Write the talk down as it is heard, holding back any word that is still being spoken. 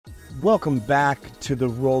Welcome back to the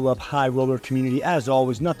Roll-Up High Roller community. As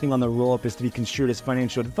always, nothing on the Roll-Up is to be construed as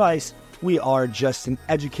financial advice. We are just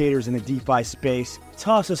educators in the DeFi space.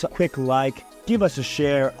 Toss us a quick like, give us a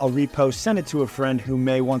share, a repost, send it to a friend who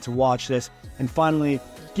may want to watch this. And finally,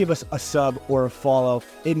 give us a sub or a follow.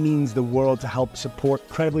 It means the world to help support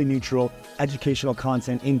credibly neutral educational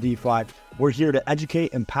content in DeFi. We're here to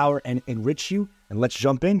educate, empower, and enrich you. And let's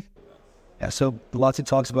jump in. Yeah, so lots of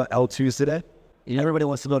talks about L2s today. Everybody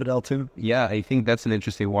wants to know at L2. Yeah, I think that's an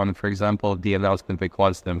interesting one. For example, the announcement by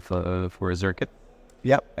Quantstamp for Circuit.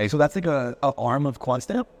 Yep. So that's like a arm of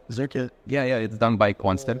Quantstamp, Circuit. Yeah, it's done by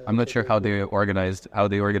Quantstamp. I'm not sure how they organized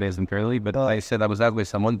internally, but I said, I was asked by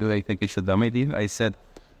someone, do I think it's a dumb idea? I said,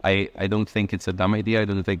 I don't think it's a dumb idea. I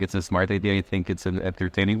don't think it's a smart idea. I think it's an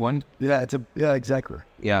entertaining one. Yeah, exactly.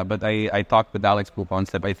 Yeah, but I talked with Alex from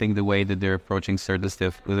Quantstamp. I think the way that they're approaching certain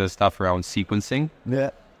stuff around sequencing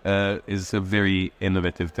is a very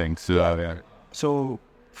innovative thing. So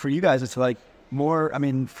for you guys, it's like more,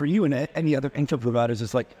 for you and any other income providers,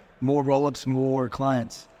 it's like more roll-ups, more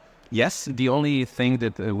clients. Yes, the only thing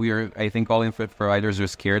that I think all infra providers are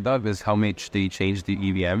scared of is how much they change the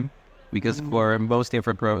EVM. Because for most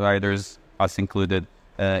infra providers, us included,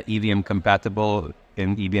 EVM compatible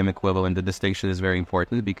and EVM equivalent, the distinction is very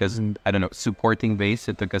important because, supporting Base,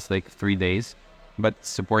 it took us like 3 days. But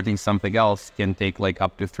supporting something else can take like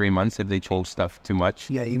up to 3 months if they change stuff too much.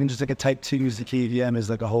 Yeah, even just like a Type 2 CDK is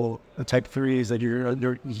like a Type 3 is like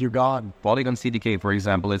you're gone. Polygon CDK, for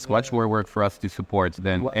example, it's much more work for us to support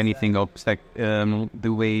than anything else. Like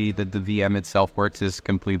the way that the VM itself works is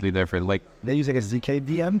completely different. Like they use like a ZK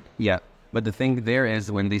VM? Yeah, but the thing there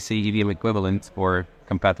is when they say EVM equivalent or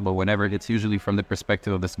compatible, whenever, it's usually from the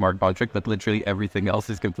perspective of the smart contract, but literally everything else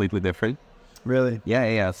is completely different. Really?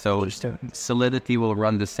 Yeah. So Solidity will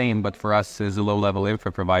run the same, but for us as a low-level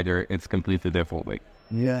infra provider, it's completely different.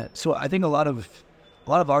 Yeah. So I think a lot of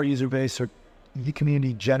our user base or the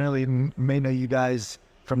community generally may know you guys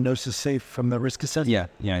from Gnosis Safe from the risk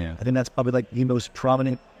assessment. Yeah. I think that's probably like the most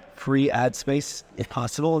prominent free ad space if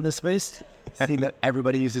possible in this space. I think that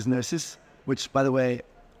everybody uses Gnosis, which, by the way,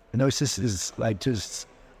 Gnosis is like just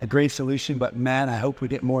a great solution, but man, I hope we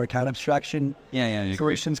get more account abstraction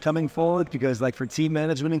solutions coming forward, because like for team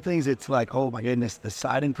management and things, it's like, oh my goodness, the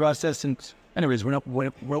signing process. And anyways, we're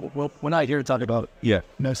not here to talk about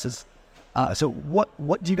Gnosis. So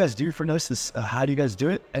what do you guys do for Gnosis? How do you guys do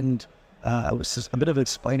it? And it was just a bit of an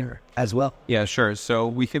explainer as well. Yeah, sure. So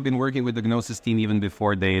we have been working with the Gnosis team even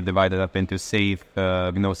before they divided up into Safe,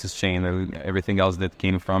 Gnosis Chain, and everything else that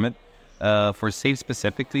came from it. For Safe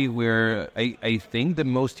specifically, we're, I think, the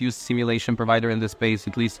most used simulation provider in the space,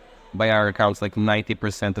 at least by our accounts. Like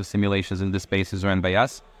 90% of simulations in the space is run by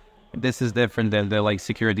us. This is different than the like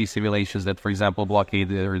security simulations that, for example,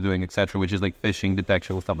 Blockade are doing, etc., which is like phishing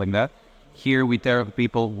detection, stuff like that. Here we tell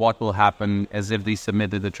people what will happen as if they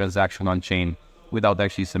submitted the transaction on chain without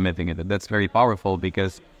actually submitting it. That's very powerful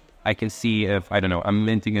because I can see if, I'm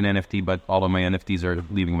minting an NFT, but all of my NFTs are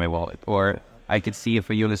leaving my wallet. Or I could see if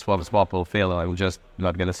a Uniswap swap will fail, I'm just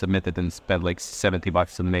not going to submit it and spend like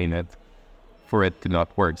 $70 on mainnet for it to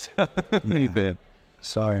not work.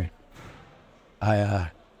 Sorry. I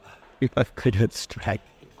could get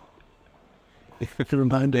distracted. To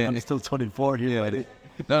remind me, I'm still 24 here.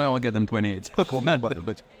 No, I'll get them 28. But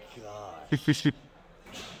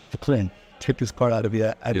the plan. Take this part out of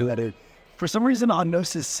you. I do that. For some reason on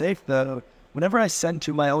Gnosis Safe, though, whenever I send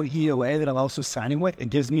to my own EOA that I'm also signing with, it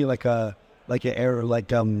gives me like an error,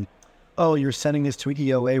 like, you're sending this to an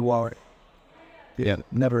EOA wallet. Yeah.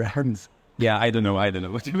 Never happens. Yeah, I don't know.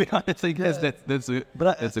 But to be honest, I guess that's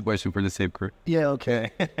a question for the Safe crew. Yeah,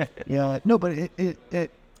 okay. Yeah, no, but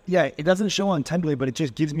it doesn't show on Template, but it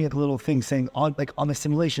just gives me a little thing saying on the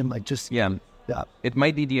simulation, like just... Yeah. It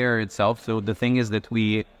might be the error itself. So the thing is that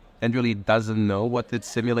it really doesn't know what it's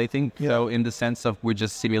simulating. Yeah. So in the sense of we're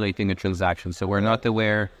just simulating a transaction. So we're not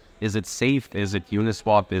aware... Is it Safe? Is it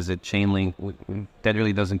Uniswap? Is it Chainlink? That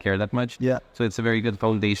really doesn't care that much. Yeah. So it's a very good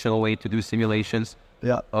foundational way to do simulations.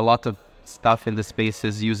 Yeah. A lot of stuff in the space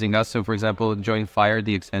is using us. So for example, Join Fire,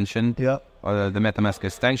 the extension, the MetaMask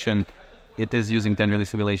extension, it is using Tenderly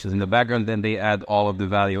simulations in the background. Then they add all of the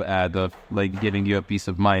value add of like giving you a peace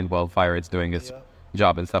of mind while Fire is doing its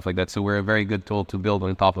job and stuff like that. So we're a very good tool to build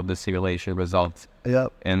on top of the simulation results. Yeah.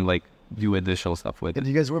 And like do additional stuff with it. And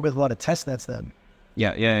you guys work with a lot of testnets then?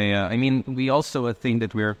 Yeah. I mean, we also, a thing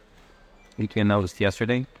that we announced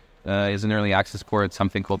yesterday is an early access port,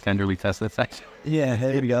 something called Tenderly Testnets, actually. Yeah,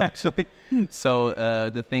 there you go. Actually. So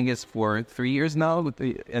the thing is, for 3 years now,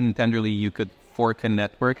 in Tenderly, you could fork a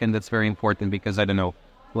network, and that's very important because,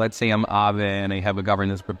 let's say I'm Aave and I have a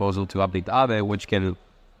governance proposal to update Aave, which can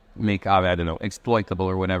make, I don't know, exploitable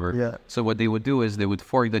or whatever. Yeah. So what they would do is they would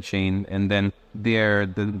fork the chain, and then there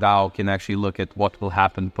the DAO can actually look at what will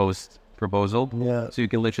happen post proposal. Yeah. So you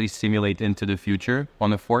can literally simulate into the future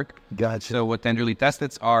on a fork. Gotcha. So what tenderly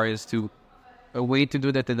testnets are is a way to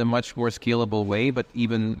do that in a much more scalable way, but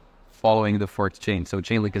even following the forked chain. So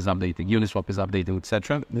Chainlink is updating, Uniswap is updating,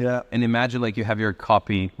 etc. Yeah. And imagine like you have your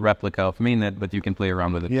copy replica of mainnet, but you can play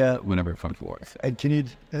around with it whenever it works. And can you,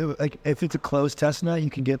 like, if it's a closed testnet, you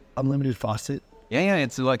can get unlimited faucet? Yeah,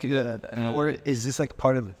 it's like... or is this like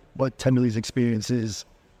part of what Tenderly's experience is?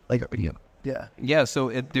 Like, Yeah, so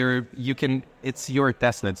it's your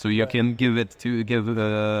testnet, so you can give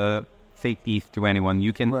fake ETH to anyone.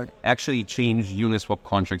 You can actually change Uniswap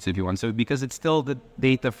contracts if you want. So because it's still the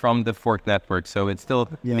data from the fork network, so it's still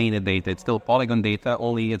mainnet data, it's still Polygon data,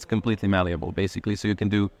 only it's completely malleable, basically. So you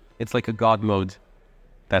can it's like a God mode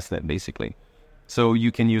testnet, basically. So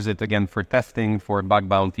you can use it again for testing, for bug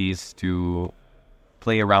bounties, to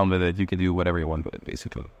play around with it. You can do whatever you want with it,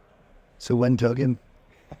 basically. So when token?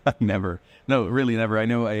 Never. No, really never. I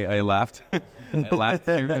know I laughed. I laughed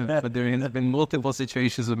here, but there have been multiple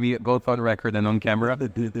situations with me, both on record and on camera,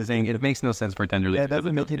 saying it makes no sense for Tenderly. Yeah, it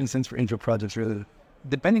doesn't make any sense for intro projects, really.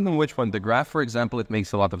 Depending on which one. The graph, for example, it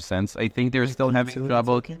makes a lot of sense. I think they're still having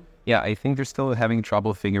trouble. Yeah, I think they're still having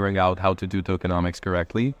trouble figuring out how to do tokenomics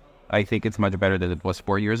correctly. I think it's much better than it was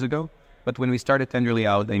 4 years ago. But when we started Tenderly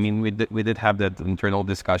out, I mean, we did have that internal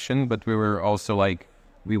discussion, but we were also like,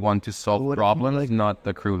 we want to solve problems, not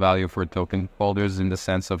accrue value for token holders in the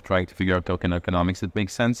sense of trying to figure out token economics. It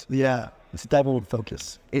makes sense. Yeah, it's a double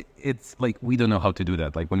focus. It's like, we don't know how to do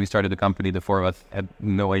that. Like when we started the company, the four of us had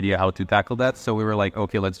no idea how to tackle that. So we were like,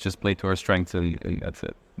 okay, let's just play to our strengths and that's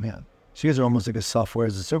it. Man, so you guys are almost like a software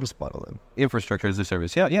as a service model then. Infrastructure as a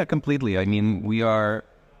service. Yeah, completely. I mean,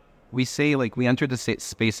 we say like we entered the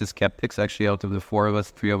space as skeptics. Actually, out of the four of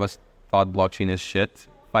us, 3 of us thought blockchain is shit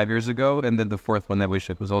 5 years ago, and then the fourth one, that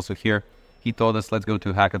was also here. He told us, let's go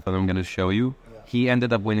to hackathon, I'm going to show you. He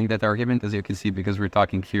ended up winning that argument, as you can see, because we're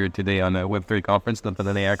talking here today on a Web3 conference, not on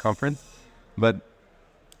an AI conference. But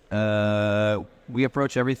we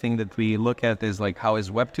approach everything that we look at is like, how is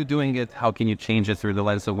Web2 doing it? How can you change it through the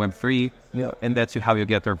lens of Web3? Yeah. And that's how you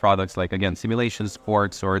get our products, like, again, simulations,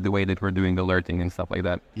 forks, or the way that we're doing alerting and stuff like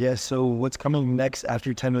that. Yeah, so what's coming next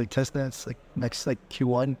after Tenderly testnets, like next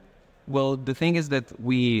Q1? Well, the thing is that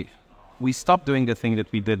we stopped doing the thing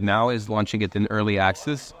that we did now, is launching it in early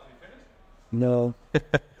access. No.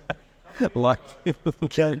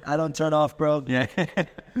 Okay, I don't turn off, bro. Yeah.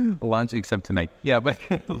 Launch except tonight. Yeah, but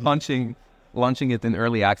launching it in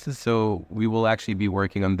early access. So we will actually be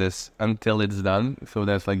working on this until it's done. So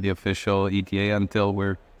that's like the official ETA, until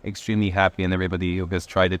we're extremely happy and everybody who has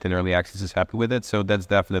tried it in early access is happy with it. So that's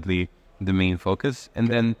definitely the main focus. And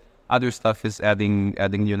then other stuff is adding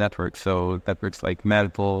new networks. So networks like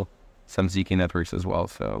Mantle, some ZK networks as well.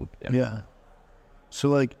 So yeah. So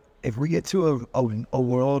like, if we get to a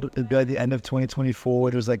world by the end of 2024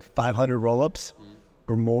 where there's like 500 rollups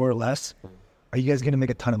or more or less, are you guys going to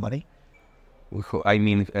make a ton of money? I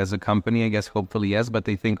mean, as a company, I guess hopefully yes. But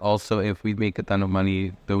I think also if we make a ton of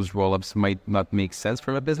money, those rollups might not make sense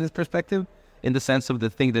from a business perspective. In the sense of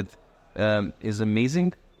the thing that is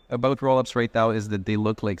amazing about rollups right now is that they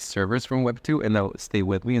look like servers from Web2. And now stay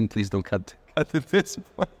with me and please don't cut this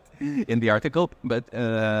point in the article. But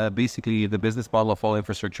basically, the business model of all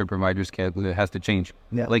infrastructure providers has to change.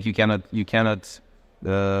 Yeah. Like you cannot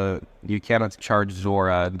charge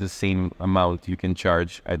Zora the same amount you can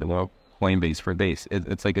charge, I don't know, Coinbase for Base.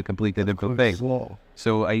 It's like a completely different thing. Slow.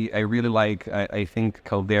 So I really like, I think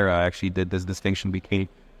Caldera actually did this distinction between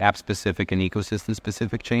app-specific and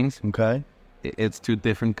ecosystem-specific chains. Okay. It's two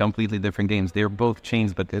completely different games. They're both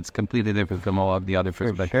chains, but it's completely different from all of the other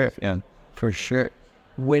perspectives. Sure. Yeah. For sure.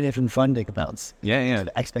 Way different funding amounts. Yeah.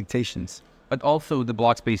 The expectations. But also the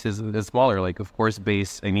block space is smaller. Like, of course,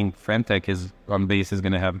 Base, I mean, Fremtech on Base is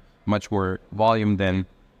going to have much more volume than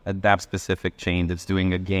a DApp-specific chain that's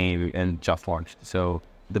doing a game and just launched. So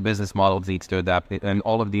the business model needs to adapt, and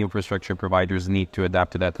all of the infrastructure providers need to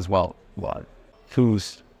adapt to that as well. What?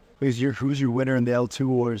 Who's your winner in the L2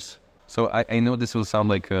 wars? So I know this will sound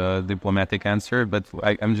like a diplomatic answer, but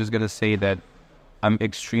I'm just going to say that I'm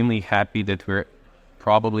extremely happy that we're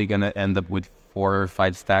probably going to end up with 4 or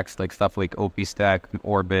 5 stacks, like stuff like OP Stack,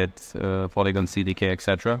 Orbit, Polygon CDK,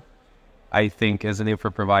 etc. I think as an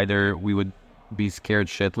infra provider, we would be scared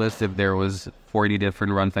shitless if there was 40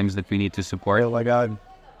 different runtimes that we need to support. Oh my God.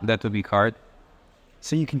 That would be hard.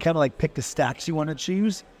 So you can kind of like pick the stacks you want to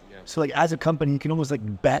choose? Yeah. So like as a company, you can almost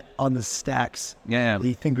like bet on the stacks that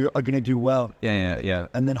you think are going to do well. Yeah.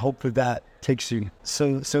 And then hope that that takes you.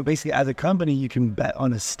 So basically, as a company, you can bet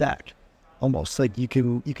on a stack, almost like you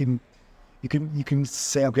can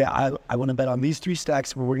say, okay, I want to bet on these 3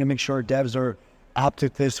 stacks, where we're going to make sure our devs are apt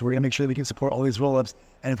at this. We're going to make sure that we can support all these rollups.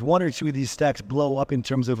 And if 1 or 2 of these stacks blow up in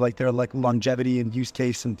terms of like their like longevity and use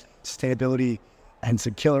case and sustainability and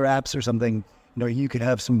some killer apps or something, you could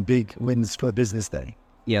have some big wins for the business then.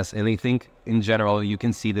 Yes, and I think in general, you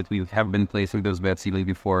can see that we have been placing those bets even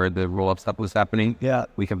before the roll-up stuff was happening. Yeah.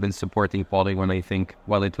 We have been supporting Polygon, I think,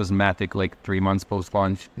 while it was Matic like 3 months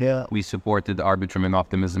post-launch. Yeah. We supported Arbitrum and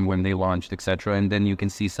Optimism when they launched, etc. And then you can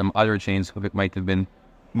see some other chains who might have been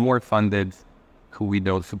more funded who we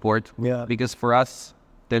don't support. Yeah. Because for us,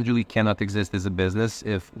 Tenderly cannot exist as a business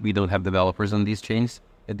if we don't have developers on these chains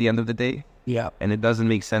at the end of the day. Yeah. And it doesn't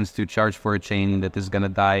make sense to charge for a chain that is going to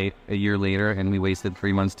die a year later and we wasted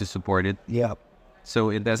 3 months to support it. Yeah. So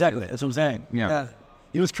exactly. That's what I'm saying. Yeah.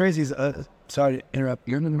 It was crazy. Sorry to interrupt.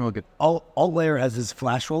 You're no good. All Layer has his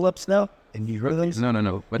flash rollups now. And you heard of those?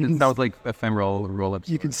 No. But it sounds like ephemeral rollups.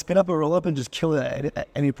 You can spin up a rollup and just kill it at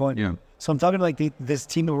any point. Yeah. So I'm talking to like this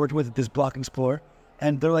team that we're working with at this Block Explorer,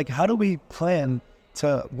 and they're like, how do we plan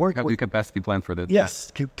to work? Have we capacity plan for that?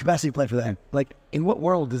 Yes, capacity plan for that. Like, in what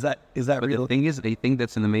world is that But real? the thing is, I think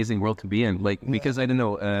that's an amazing world to be in. Like, because I don't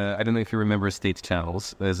know if you remember state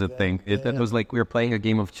channels as a thing. That was like we're playing a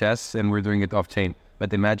game of chess and we're doing it off chain.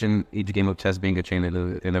 But imagine each game of chess being a chain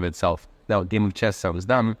in of itself. Now, game of chess sounds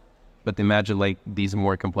dumb, but imagine like these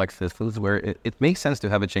more complex systems where it makes sense to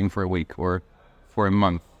have a chain for a week or for a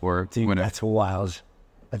month or whatever. That's wild.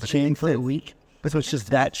 A chain for a week? So it's just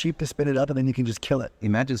that cheap to spin it up and then you can just kill it.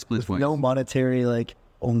 Imagine Splitwise. No monetary, like,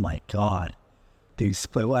 oh my God. Dude,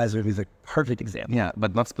 Splitwise would be the perfect example. Yeah,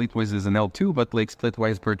 but not Splitwise as an L2, but like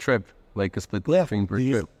Splitwise per trip. Like a split string per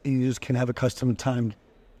trip. You just can have a custom timed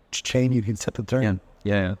chain you can set the turn.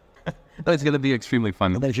 Yeah. No, it's going to be extremely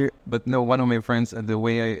fun. But no, one of my friends, the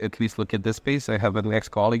way I at least look at this space, I have an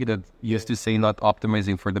ex-colleague that used to say not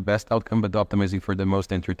optimizing for the best outcome, but optimizing for the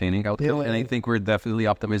most entertaining outcome. And I think we're definitely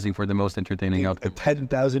optimizing for the most entertaining outcome.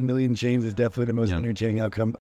 10,000 million chains is definitely the most entertaining outcome.